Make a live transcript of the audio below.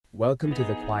welcome to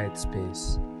The Quiet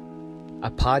Space, a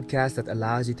podcast that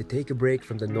allows you to take a break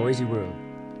from the noisy world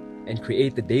and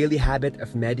create the daily habit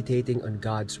of meditating on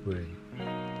God's Word.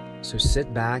 So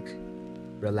sit back,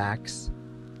 relax,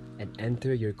 and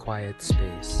enter your quiet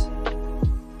space.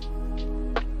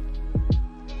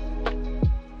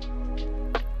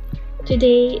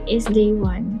 Today is day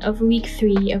 1 of week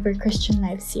 3 of our Christian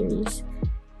Life series.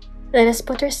 Let us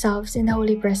put ourselves in the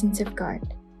holy presence of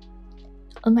God.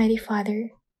 Almighty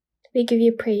Father, we give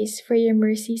you praise for your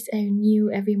mercies are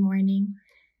new every morning.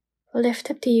 We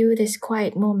lift up to you this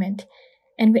quiet moment,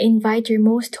 and we invite your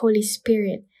most Holy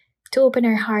Spirit to open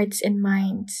our hearts and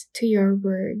minds to your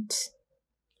words.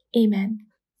 Amen.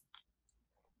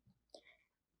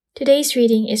 Today's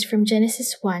reading is from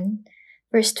Genesis 1,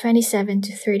 verse 27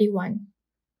 to 31.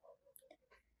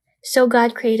 So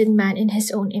God created man in his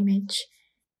own image.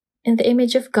 In the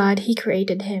image of God he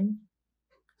created him.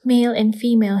 Male and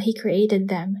female he created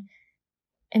them.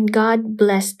 And God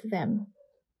blessed them.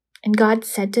 And God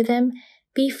said to them,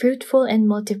 "Be fruitful and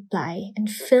multiply, and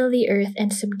fill the earth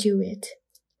and subdue it,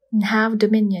 and have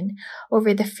dominion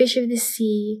over the fish of the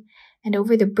sea, and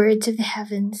over the birds of the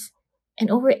heavens, and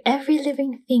over every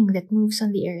living thing that moves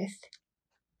on the earth."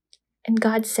 And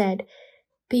God said,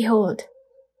 "Behold,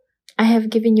 I have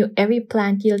given you every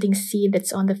plant yielding seed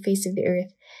that's on the face of the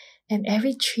earth, and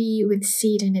every tree with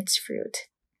seed in its fruit.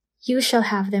 You shall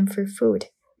have them for food.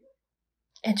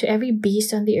 And to every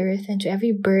beast on the earth, and to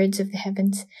every birds of the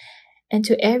heavens, and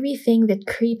to everything that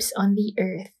creeps on the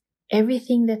earth,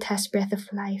 everything that has breath of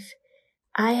life,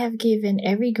 I have given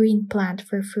every green plant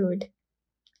for food."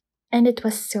 And it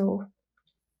was so.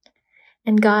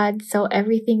 And God saw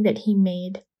everything that he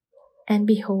made, and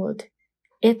behold,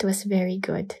 it was very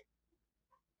good.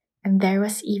 And there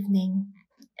was evening,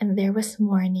 and there was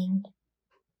morning,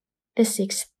 the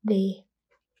 6th day.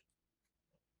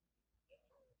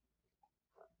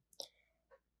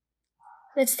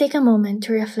 Let's take a moment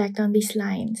to reflect on these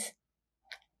lines.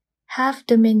 Have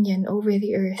dominion over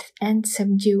the earth and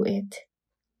subdue it.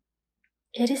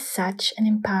 It is such an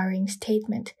empowering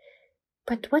statement,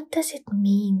 but what does it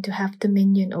mean to have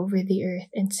dominion over the earth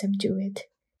and subdue it?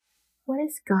 What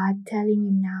is God telling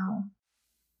you now?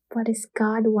 What is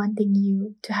God wanting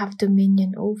you to have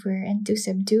dominion over and to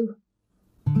subdue?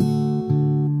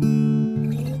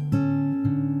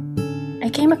 I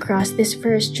came across this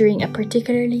verse during a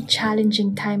particularly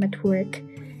challenging time at work.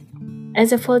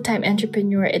 As a full-time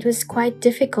entrepreneur, it was quite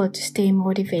difficult to stay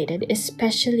motivated,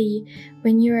 especially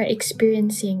when you are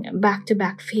experiencing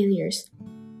back-to-back failures.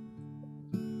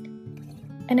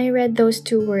 And I read those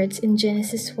two words in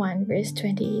Genesis 1, verse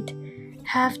 28,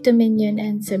 "Have dominion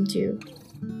and subdue."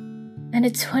 And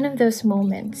it's one of those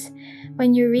moments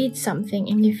when you read something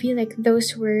and you feel like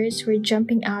those words were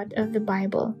jumping out of the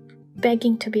Bible,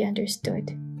 begging to be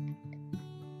understood.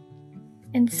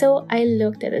 And so I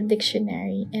looked at a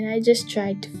dictionary and I just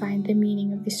tried to find the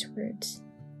meaning of these words.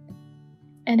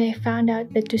 And I found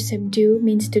out that to subdue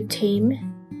means to tame,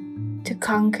 to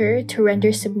conquer, to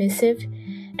render submissive,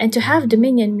 and to have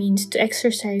dominion means to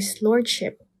exercise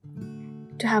lordship,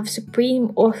 to have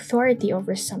supreme authority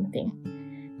over something,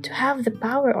 to have the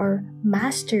power or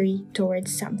mastery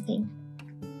towards something.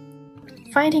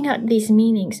 Finding out these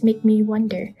meanings make me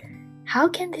wonder, how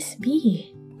can this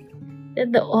be?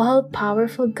 That the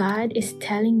all-powerful God is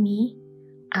telling me,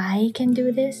 I can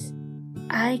do this?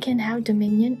 I can have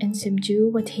dominion and subdue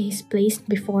what He has placed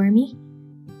before me?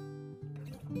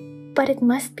 But it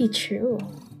must be true,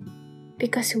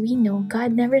 because we know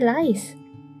God never lies.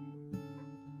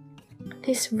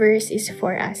 This verse is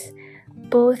for us,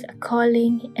 both a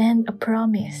calling and a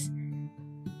promise,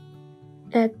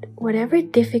 that whatever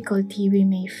difficulty we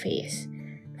may face,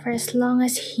 for as long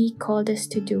as He called us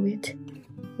to do it,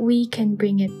 we can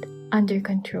bring it under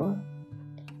control.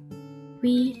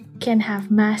 We can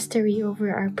have mastery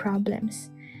over our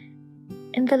problems,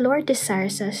 and the Lord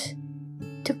desires us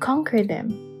to conquer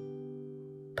them.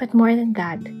 But more than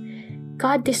that,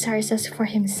 God desires us for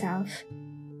Himself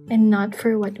and not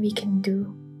for what we can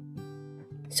do.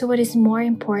 So what is more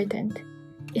important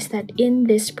is that in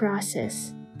this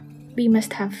process, we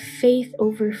must have faith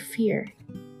over fear.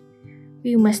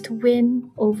 We must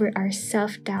win over our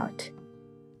self-doubt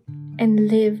and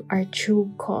live our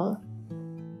true call.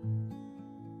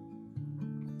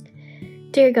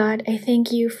 Dear God, I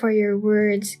thank you for your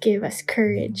words give us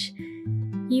courage.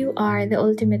 You are the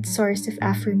ultimate source of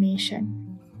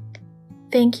affirmation.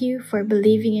 Thank you for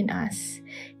believing in us,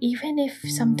 even if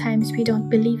sometimes we don't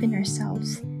believe in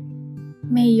ourselves.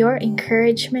 May your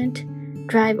encouragement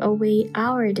drive away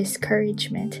our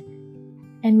discouragement,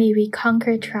 and may we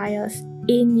conquer trials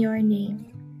in your name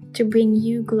to bring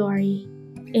you glory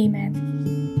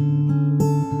Amen.